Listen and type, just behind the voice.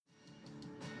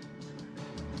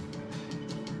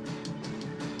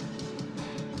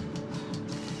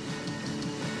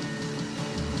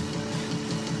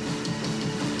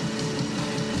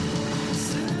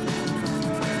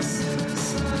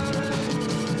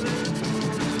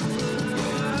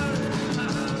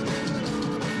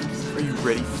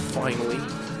ready finally?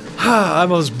 I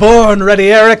was born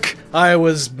ready, Eric. I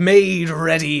was made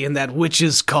ready in that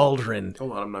witch's cauldron.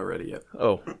 Hold on, I'm not ready yet.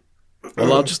 Oh.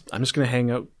 Well, I'm just going to hang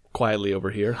out quietly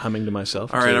over here, humming to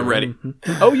myself. All right, I'm ready.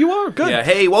 Oh, you are? Good. Yeah,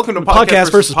 hey, welcome to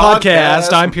Podcast versus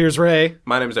Podcast. I'm Piers Ray.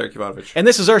 My name is Eric Ivanovich. And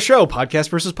this is our show, Podcast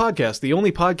versus Podcast, the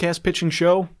only podcast pitching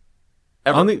show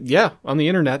Ever. on the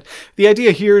internet. The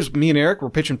idea here is me and Eric,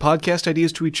 we're pitching podcast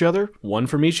ideas to each other, one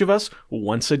from each of us,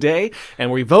 once a day,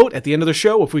 and we vote at the end of the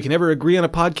show. If we can ever agree on a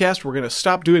podcast, we're going to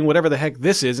stop doing whatever the heck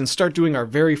this is and start doing our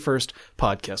very first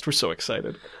podcast. We're so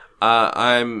excited.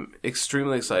 I'm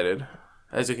extremely excited,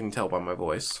 as you can tell by my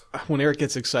voice. When Eric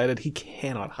gets excited, he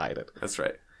cannot hide it. That's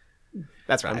right.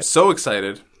 That's right. I'm so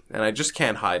excited, and I just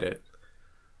can't hide it.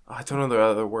 I don't know the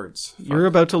other words. You're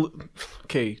about to...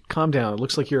 Okay, calm down. It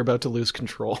looks like you're about to lose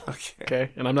control.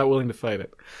 Okay? And I'm not willing to fight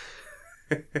it.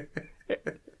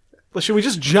 Well, should we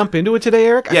just jump into it today,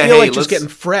 Eric? I feel like just getting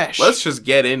fresh. Let's just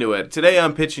get into it. Today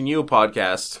I'm pitching you a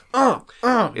podcast.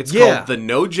 It's called The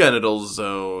No Genitals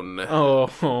Zone.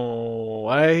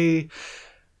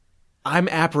 I'm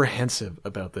apprehensive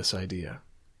about this idea.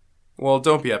 Well,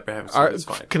 don't be apprehensive. It's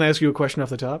fine. Can I ask you a question off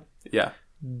the top? Yeah.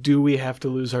 Do we have to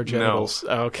lose our genitals?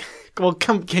 No. Okay. Well,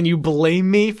 can you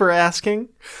blame me for asking?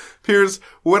 Piers,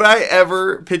 would I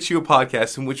ever pitch you a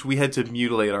podcast in which we had to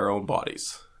mutilate our own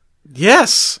bodies?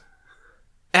 Yes.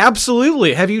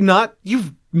 Absolutely. Have you not?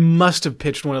 You must have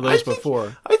pitched one of those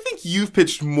before. I think you've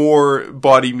pitched more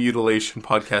body mutilation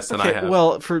podcasts than I have.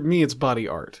 Well, for me, it's body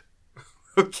art.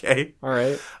 Okay. All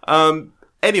right.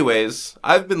 Anyways,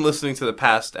 I've been listening to the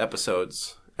past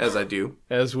episodes, as I do.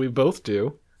 As we both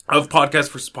do. Of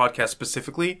Podcast versus Podcast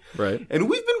specifically. Right. And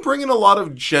we've been bringing a lot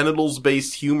of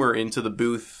genitals-based humor into the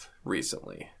booth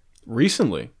recently.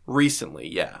 Recently,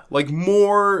 yeah. Like,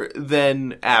 more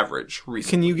than average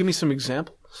recently. Can you give me some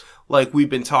examples? Like, we've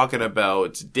been talking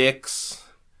about dicks.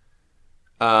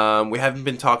 We haven't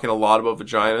been talking a lot about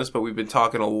vaginas, but we've been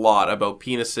talking a lot about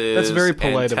penises. That's very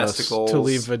polite and of us testicles. to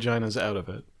leave vaginas out of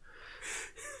it.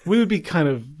 We would be kind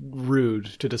of rude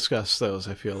to discuss those,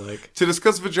 I feel like. To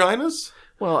discuss vaginas?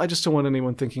 Well, I just don't want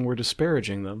anyone thinking we're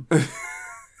disparaging them.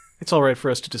 It's all right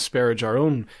for us to disparage our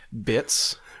own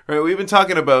bits. Right, we've been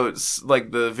talking about,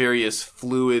 like, the various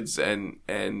fluids and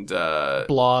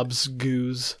blobs,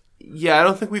 goos. Yeah, I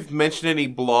don't think we've mentioned any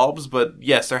blobs, but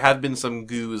yes, there have been some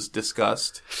goos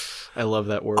discussed. I love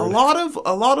that word. A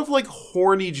lot of like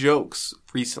horny jokes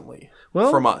recently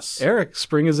from us. Eric,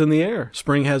 spring is in the air.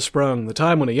 Spring has sprung. The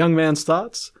time when a young man's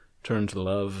thoughts turn to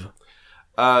love.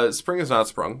 Spring has not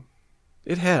sprung.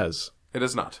 It has. It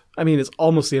is not. I mean, it's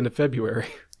almost the end of February.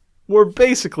 We're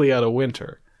basically out of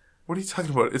winter. What are you talking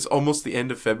about? It's almost the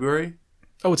end of February?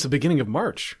 Oh, it's the beginning of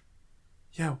March.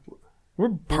 Yeah.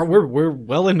 We're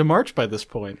well into March by this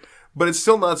point. But it's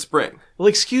still not spring. Well,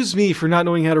 excuse me for not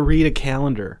knowing how to read a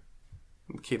calendar.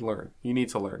 Okay, learn. You need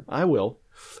to learn. I will.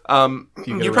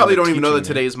 You probably don't even know that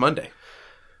today is Monday.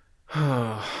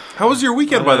 How was your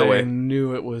weekend, by the way? I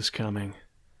knew it was coming.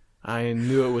 I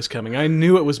knew it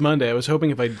was Monday. I was hoping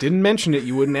if I didn't mention it,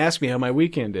 you wouldn't ask me how my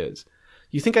weekend is.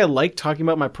 You think I like talking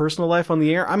about my personal life on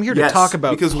the air? I'm here to talk about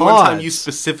because pods. One time you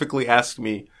specifically asked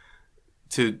me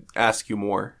to ask you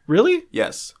more. Really?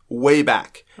 Yes. Way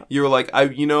back. You were like,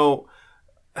 you don't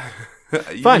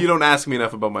ask me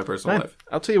enough about my personal life.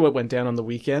 I'll tell you what went down on the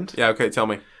weekend. Yeah, okay, tell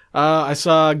me. I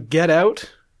saw Get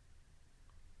Out.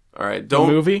 All right, the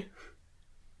movie.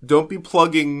 Don't be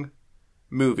plugging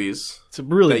movies. It's a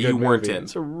really good you movie. Weren't in.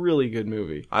 It's a really good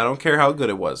movie. I don't care how good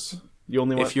it was.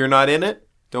 If you're not in it,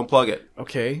 don't plug it.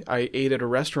 Okay, I ate at a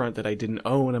restaurant that I didn't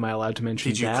own. Am I allowed to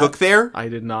mention that? Did you cook there? I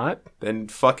did not. Then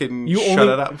fucking shut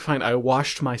it up. Fine, I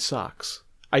washed my socks.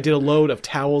 I did a load of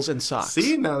towels and socks.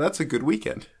 See, now that's a good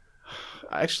weekend.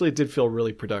 Actually, it did feel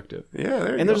really productive. Yeah, there you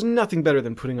go. And there's nothing better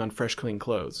than putting on fresh, clean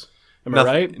clothes. Am I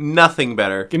right? Nothing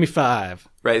better. Give me 5.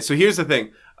 Right, so here's the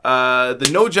thing. The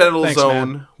No Genital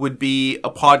Zone would be a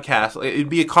podcast. It'd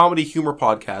be a comedy humor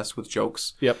podcast with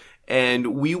jokes. Yep.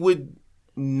 And we would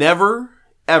never,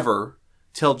 ever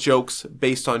tell jokes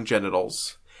based on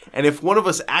genitals. And if one of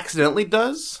us accidentally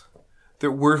does,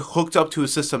 we're hooked up to a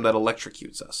system that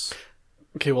electrocutes us.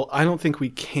 Okay, well, I don't think we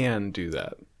can do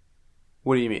that.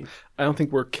 What do you mean? I don't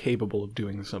think we're capable of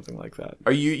doing something like that.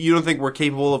 You don't think we're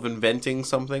capable of inventing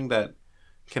something that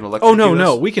can electrocute us? Oh,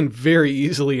 no. We can very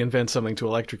easily invent something to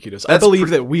electrocute us. I believe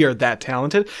that we are that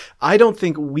talented. I don't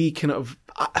think we can...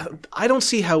 I don't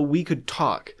see how we could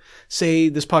talk. Say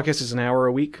this podcast is an hour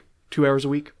a week, 2 hours a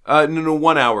week? No,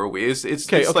 1 hour a week.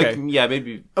 It's like,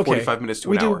 maybe 45 minutes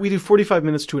to an hour. We do 45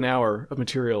 minutes to an hour of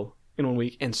material in 1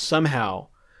 week, and somehow,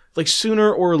 like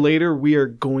sooner or later, we are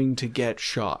going to get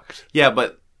shocked. Yeah,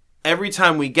 but every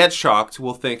time we get shocked,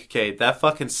 we'll think, okay, that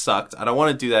fucking sucked. I don't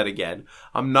want to do that again.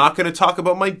 I'm not going to talk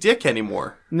about my dick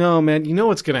anymore. No, man. You know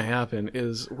what's going to happen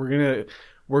is we're going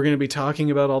to be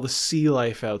talking about all the sea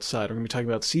life outside. We're going to be talking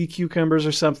about sea cucumbers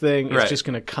or something. It's Right. just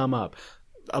going to come up.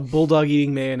 A bulldog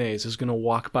eating mayonnaise is going to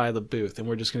walk by the booth, and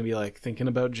we're just going to be like thinking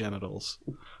about genitals.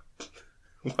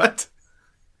 What?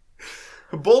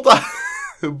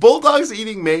 Bulldogs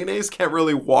eating mayonnaise can't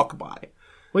really walk by.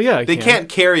 Well, yeah, They can't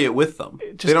carry it with them.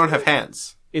 They don't have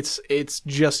hands. It's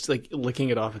just like licking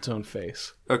it off its own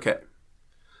face. Okay.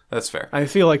 That's fair. I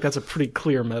feel like that's a pretty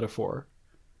clear metaphor.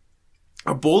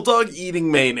 A bulldog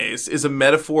eating mayonnaise is a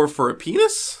metaphor for a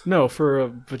penis? No, for a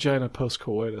vagina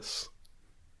post-coitus.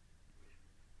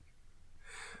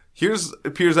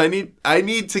 Piers, I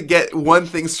need to get one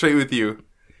thing straight with you.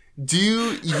 Do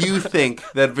you think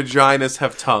that vaginas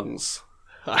have tongues?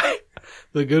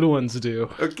 The good ones do.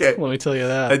 Okay. Let me tell you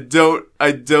that.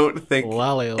 I don't think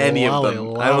Lolly, any of lolly,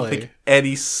 them. I don't lolly. think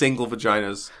any single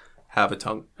vaginas have a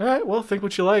tongue. All right, well, think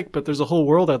what you like, but there's a whole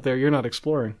world out there you're not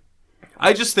exploring.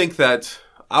 I just think that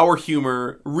our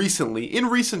humor in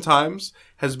recent times,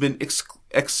 has been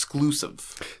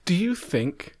exclusive. Do you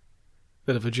think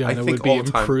that a vagina think would be all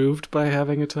the time. improved by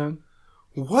having a tongue?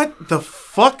 What the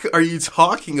fuck are you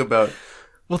talking about?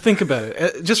 Well, think about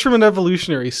it. Just from an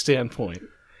evolutionary standpoint,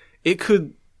 it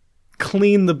could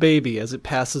clean the baby as it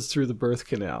passes through the birth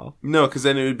canal. No, because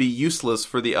then it would be useless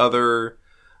for the other,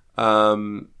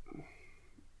 For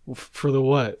the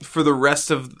what? for the rest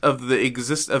of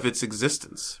its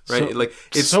existence, right? So- Like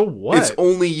it's so what? It's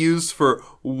only used for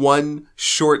one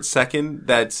short second.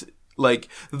 That like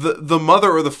the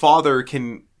mother or the father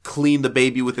can clean the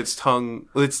baby with its tongue,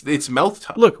 with its mouth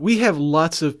tongue. Look, we have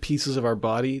lots of pieces of our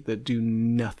body that do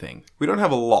nothing. We don't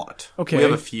have a lot. Okay. We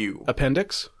have a few.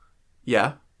 Appendix?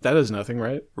 Yeah. That is nothing,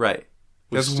 right? Right.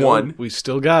 There's Still- one. We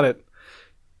still got it.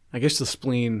 I guess the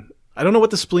spleen... I don't know what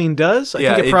the spleen does. I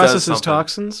Yeah, think it it does processes something.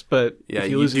 toxins, but Yeah,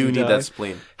 if you lose it, do need die. that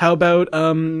spleen. How about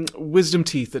wisdom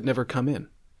teeth that never come in?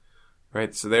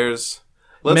 Right. So there's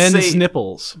Men's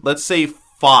nipples. let's say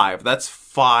 5. That's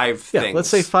 5 Yeah, things. let's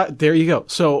say 5. There you go.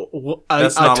 So a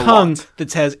That's not a tongue lot.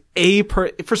 that has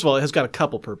first of all, it has got a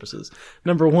couple purposes.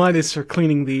 Number one is for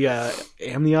cleaning the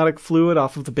amniotic fluid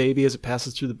off of the baby as it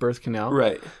passes through the birth canal.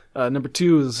 Right. Number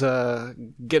two is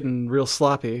getting real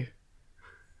sloppy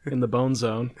in the bone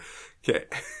zone. Okay.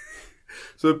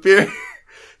 So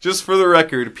just for the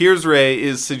record, Piers Ray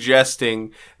is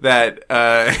suggesting that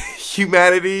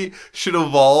humanity should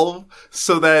evolve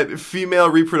so that female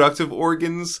reproductive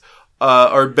organs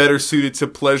are better suited to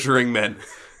pleasuring men.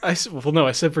 I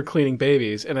said for cleaning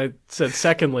babies, and I said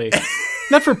secondly,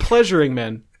 not for pleasuring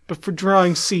men, but for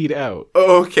drawing seed out.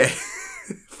 Oh, okay.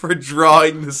 For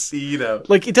drawing the seed out.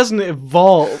 Like, it doesn't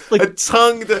evolve. A Like,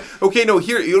 tongue that... Okay, no,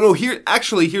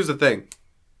 actually, here's the thing.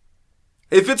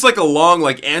 If it's like a long,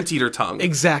 like, anteater tongue,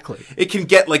 exactly. it can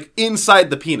get, like, inside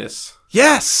the penis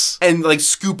Yes! and, like,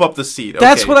 scoop up the seed.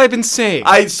 That's Okay. what I've been saying.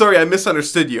 Sorry, I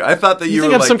misunderstood you. I thought that you you think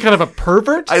were I'm like... some kind of a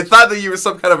pervert? I thought that you were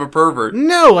some kind of a pervert.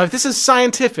 No, this is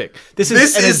scientific. This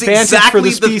This an is advantage exactly for the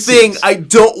the species. thing I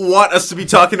don't want us to be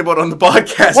talking about on the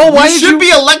podcast. Well, why we did should you- be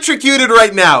electrocuted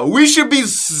right now. We should be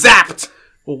zapped.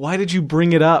 Well, why did you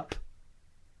bring it up?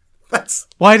 That's...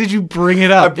 Why did you bring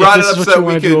it up? I brought if it this up is what so you that we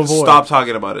wanted to could avoid? stop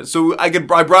talking about it. So I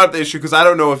brought up the issue because I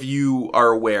don't know if you are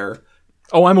aware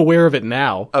Oh, I'm aware of it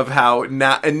now. of how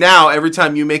now every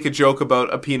time you make a joke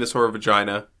about a penis or a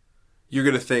vagina, you're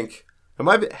gonna think,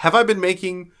 have I been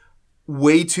making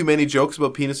way too many jokes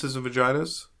about penises and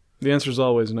vaginas? The answer is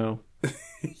always no.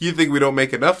 You think we don't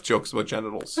make enough jokes about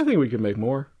genitals? I think we could make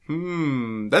more.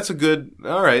 That's a good...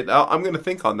 All right, I'm going to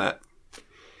think on that.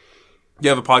 You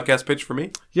have a podcast pitch for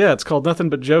me? Yeah, it's called Nothing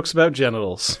But Jokes About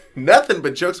Genitals. Nothing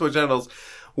but jokes about genitals.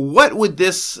 What would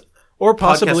this Or podcast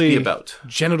possibly be about?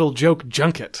 Genital Joke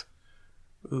Junket.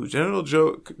 Ooh, genital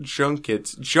joke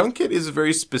junket. Junket is a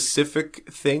very specific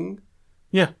thing.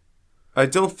 Yeah. I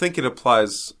don't think it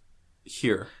applies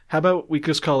here. How about we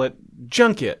just call it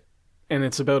Junket? And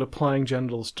it's about applying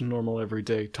genitals to normal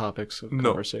everyday topics of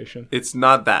conversation. It's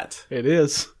not that. It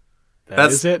is. That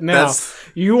That's- is it now. that's-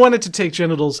 You wanted to take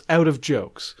genitals out of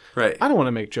jokes. Right. I don't want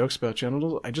to make jokes about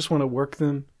genitals. I just want to work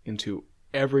them into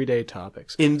everyday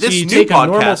topics. In So this you new take a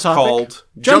normal podcast topic, called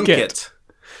Junket.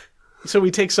 So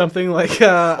we take something like...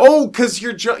 Oh, because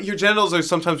your genitals are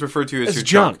sometimes referred to as As your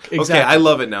junk, Okay, exactly. I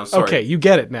love it now. Sorry. Okay, you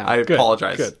get it now. I Good,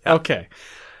 apologize. Good. Yeah. Okay.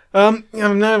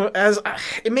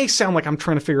 It may sound like I'm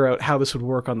trying to figure out how this would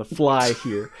work on the fly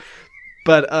here,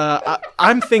 but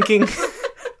I'm thinking,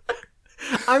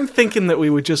 I'm thinking that we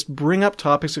would just bring up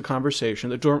topics of conversation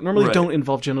that normally Right. don't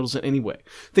involve genitals in any way.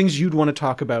 Things you'd want to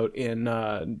talk about in,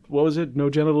 what was it? No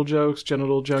genital jokes,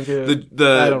 genital junket? I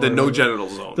The don't no remember. genital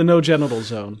zone. The no genital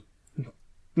zone.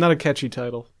 Not a catchy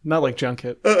title. Not like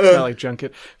Junket. Not like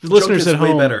Junket. Listeners Junket's at way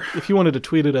home, better. if you wanted to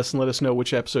tweet at us and let us know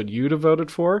which episode you'd have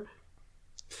voted for,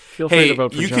 feel free Hey, to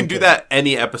vote for you Junket. can do that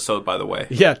any episode, by the way.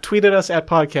 Yeah, tweet at us at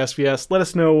PodcastVS. Let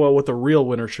us know what the real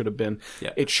winner should have been. Yeah.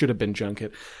 It should have been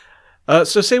Junket.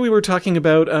 So say we were talking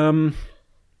about, I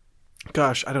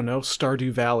don't know,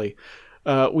 Stardew Valley.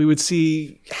 We would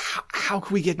see, how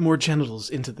can we get more genitals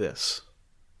into this?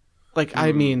 Like,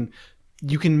 I mean,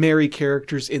 you can marry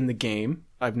characters in the game,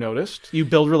 I've noticed. You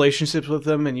build relationships with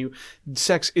them, and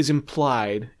sex is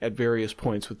implied at various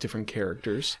points with different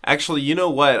characters. Actually, you know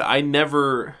what?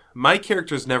 My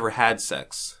characters never had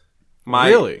sex.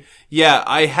 Really? Yeah,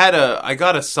 I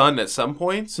got a son at some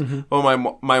point, Mm-hmm.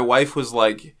 but my wife was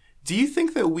like, "Do you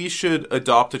think that we should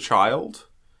adopt a child?"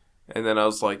 And then I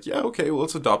was like, "Yeah, okay, well,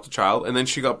 let's adopt a child." And then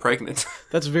she got pregnant.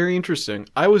 That's very interesting.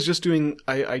 I was just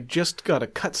I just got a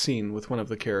cutscene with one of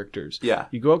the characters. Yeah.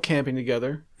 You go out camping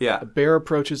together. Yeah. A bear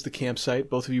approaches the campsite.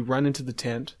 Both of you run into the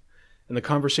tent, and the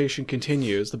conversation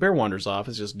continues. The bear wanders off.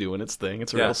 It's just doing its thing.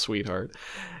 It's a Yeah. real sweetheart.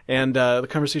 And the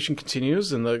conversation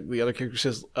continues, and the other character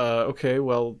says, okay,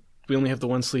 well, we only have the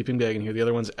one sleeping bag in here. The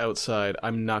other one's outside.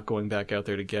 I'm not going back out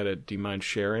there to get it. Do you mind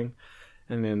sharing?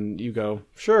 And then you go,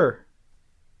 sure.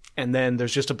 And then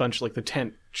there's just a bunch, like the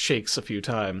tent shakes a few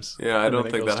times. Yeah, I and don't then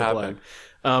it think goes that to happened.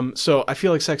 black. So I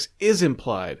feel like sex is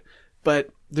implied, but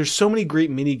there's so many great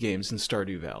mini games in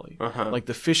Stardew Valley. Like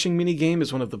the fishing mini game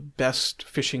is one of the best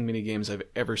fishing mini games I've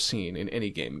ever seen in any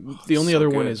game. The only so other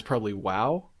one good. is probably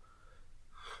WoW,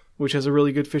 which has a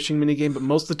really good fishing mini game, but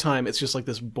most of the time it's just like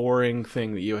this boring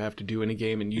thing that you have to do in a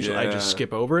game, and usually I just Yeah.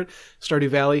 skip over it. Stardew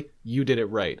Valley, you did it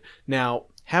right. Now,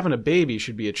 having a baby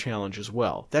should be a challenge as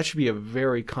well. That should be a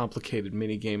very complicated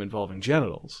mini game involving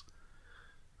genitals.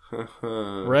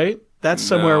 Right? That's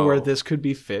somewhere No. where this could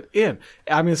be fit in.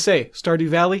 I'm going to say, Stardew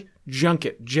Valley,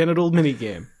 Junket, genital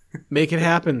minigame. Make it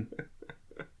happen.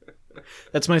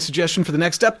 That's my suggestion for the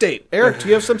next update. Eric, do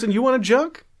you have something you want to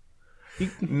junk?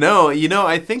 No,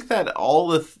 I think that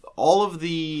all of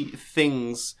the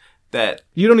things that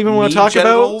You don't even want to need talk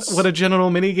genitals? about what a genital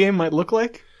minigame might look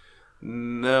like?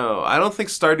 No, I don't think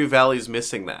Stardew Valley's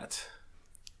missing that.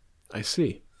 I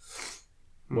see.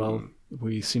 Well,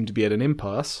 we seem to be at an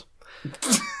impasse.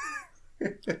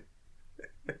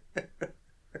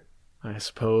 I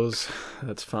suppose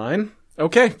that's fine.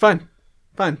 Okay, fine.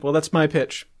 Fine. Well, that's my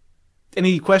pitch.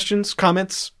 Any questions,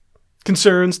 comments,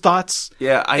 concerns, thoughts?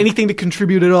 Yeah, Anything to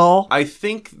contribute at all? I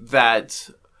think that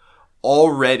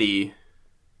already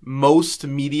most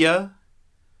media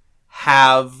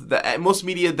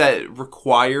that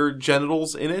require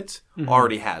genitals in it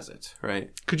already has it, right?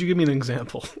 Could you give me an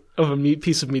example of a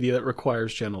piece of media that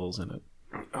requires genitals in it?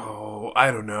 Oh,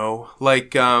 I don't know.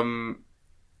 Like, Game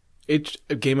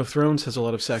of Thrones has a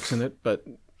lot of sex in it, but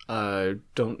I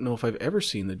don't know if I've ever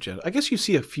seen the I guess you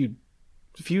see a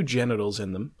few genitals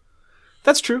in them.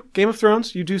 That's true. Game of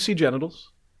Thrones, you do see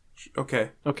genitals.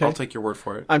 okay, Okay. I'll take your word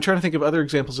for it. I'm trying to think of other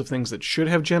examples of things that should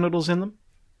have genitals in them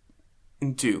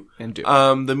And do.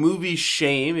 The movie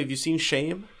Shame. Have you seen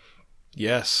Shame?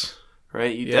 Yes.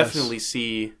 Right? You Yes. definitely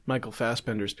see. Michael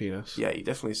Fassbender's penis. Yeah, you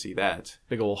definitely see that.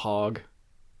 Big ol' hog.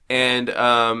 And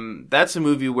that's a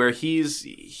movie where he's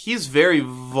very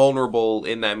vulnerable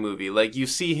in that movie. Like, you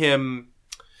see him.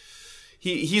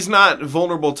 He's not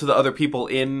vulnerable to the other people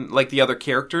in, like, the other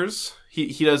characters.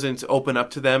 He doesn't open up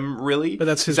to them really. But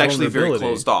that's his He's actually very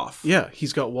vulnerability. closed off. Yeah,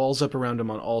 he's got walls up around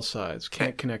him on all sides.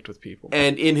 Can't connect with people.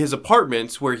 And in his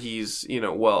apartment, where he's,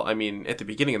 at the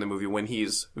beginning of the movie, when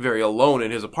he's very alone in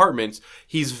his apartment,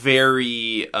 he's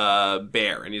very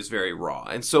bare and he's very raw.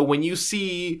 And so when you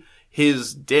see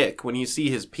his dick, when you see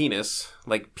his penis,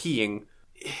 like, peeing,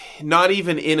 not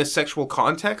even in a sexual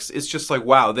context, it's just like,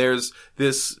 wow, there's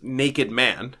this naked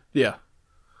man. Yeah.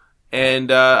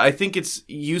 And I think it's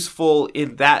useful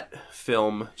in that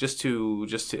film just to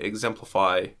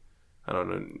exemplify. I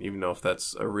don't even know if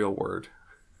that's a real word.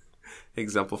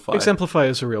 Exemplify. Exemplify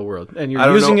is a real word, and I you're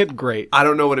don't using know- it great. I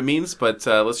don't know what it means, but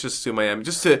let's just assume I am.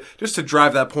 Just to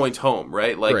drive that point home,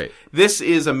 right? Like, Great. This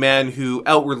is a man who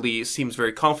outwardly seems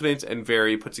very confident and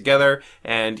very put together,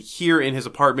 and here in his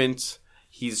apartment,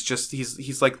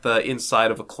 he's like the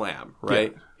inside of a clam,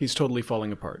 right? Yeah, he's totally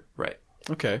falling apart. Right.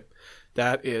 Okay.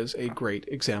 That is a great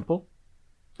example.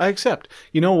 I accept.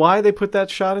 You know why they put that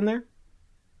shot in there?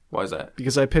 Why is that?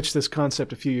 Because I pitched this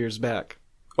concept a few years back.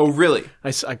 Oh, really?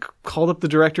 I called up the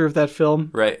director of that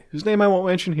film, Right. whose name I won't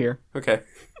mention here. Okay.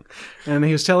 And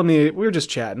he was telling me, we were just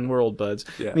chatting, we're old buds.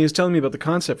 Yeah. And he was telling me about the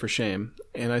concept for Shame.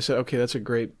 And I said, okay, that's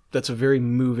a very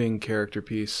moving character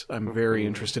piece. I'm very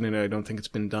interested in it. I don't think it's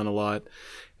been done a lot.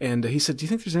 And he said, do you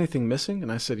think there's anything missing?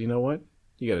 And I said, you know what?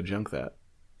 You got to junk that.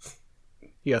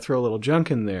 You got to throw a little junk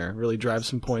in there, really drive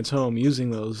some points home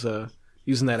using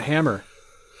using that hammer.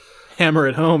 Hammer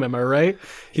at home, am I right?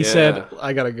 He said,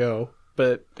 I got to go.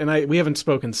 We haven't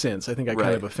spoken since. I think I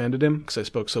kind of offended him because I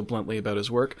spoke so bluntly about his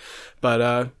work.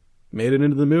 But made it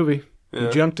into the movie. Yeah. He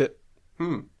junked it.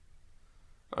 All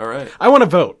right. I want to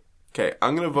vote. Okay,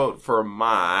 I'm going to vote for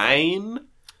mine.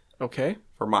 Okay.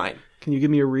 For mine. Can you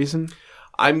give me a reason?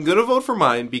 I'm going to vote for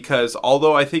mine because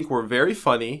although I think we're very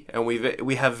funny and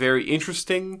we have very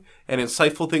interesting and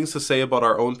insightful things to say about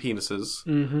our own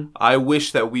penises, I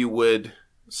wish that we would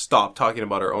stop talking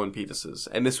about our own penises.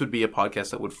 And this would be a podcast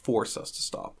that would force us to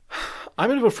stop. I'm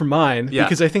going to vote for mine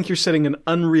because I think you're setting an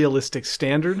unrealistic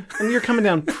standard. And you're coming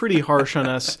down pretty harsh on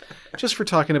us just for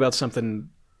talking about something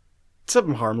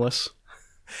harmless.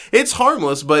 It's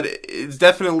harmless, but it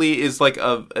definitely is like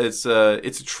it's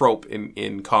a trope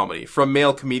in comedy. From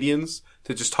male comedians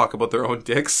to just talk about their own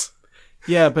dicks.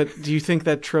 Yeah, but do you think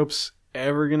that trope's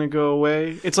ever going to go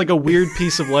away? It's like a weird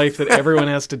piece of life that everyone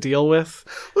has to deal with.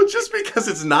 Well, just because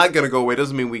it's not going to go away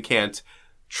doesn't mean we can't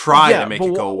try to make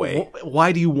it go away.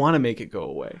 Why do you want to make it go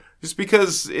away? Just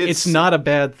because it's not a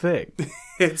bad thing.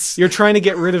 You're trying to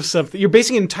get rid of something. You're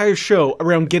basing an entire show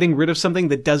around getting rid of something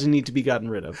that doesn't need to be gotten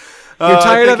rid of. You're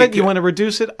tired of it. You want to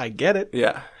reduce it. I get it.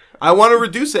 Yeah. I want to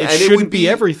reduce it. It shouldn't be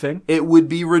everything. It would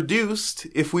be reduced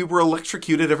if we were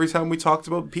electrocuted every time we talked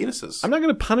about penises. I'm not going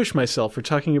to punish myself for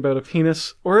talking about a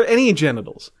penis or any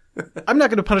genitals. I'm not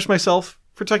going to punish myself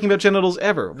for talking about genitals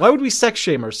ever. Why would we sex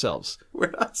shame ourselves? We're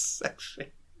not sex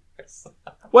shaming ourselves.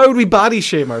 Why would we body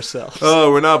shame ourselves?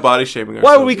 Oh, we're not body shaming ourselves.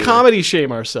 Why would we comedy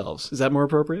shame ourselves? Is that more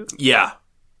appropriate? Yeah.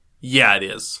 Yeah, it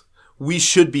is. We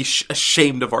should be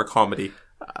ashamed of our comedy.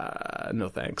 No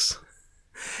thanks.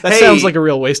 That sounds like a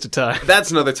real waste of time.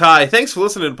 That's another tie. Thanks for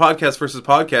listening to Podcast vs.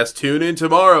 Podcast. Tune in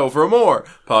tomorrow for more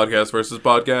Podcast vs.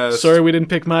 Podcast. Sorry we didn't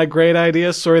pick my great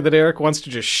idea. Sorry that Eric wants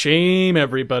to just shame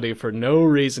everybody for no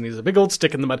reason. He's a big old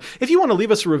stick in the mud. If you want to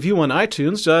leave us a review on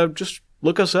iTunes, just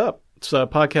look us up. It's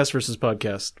Podcast vs.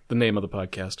 Podcast, the name of the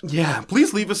podcast. Yeah,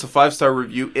 please leave us a 5-star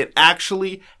review. It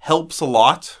actually helps a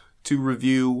lot to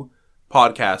review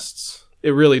podcasts.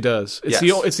 It really does.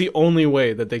 It's the only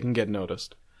way that they can get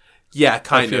noticed. Yeah,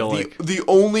 kind of. The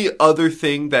only other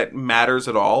thing that matters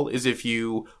at all is if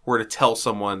you were to tell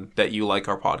someone that you like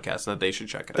our podcast and that they should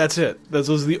check it out. That's it. Those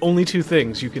are the only two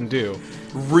things you can do.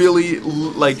 Really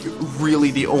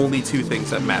the only two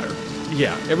things that matter.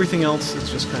 Yeah, everything else is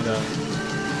just kind of...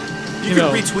 You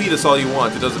can retweet us all you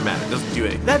want. It doesn't matter. It doesn't do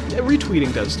anything. That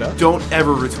retweeting does stuff. Don't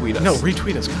ever retweet us. No,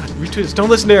 retweet us. God, retweet us. Don't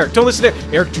listen to Eric. Don't listen to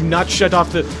Eric. Eric, do not shut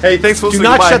off the... Hey, thanks for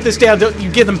listening. Do not shut this down. You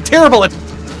give them terrible...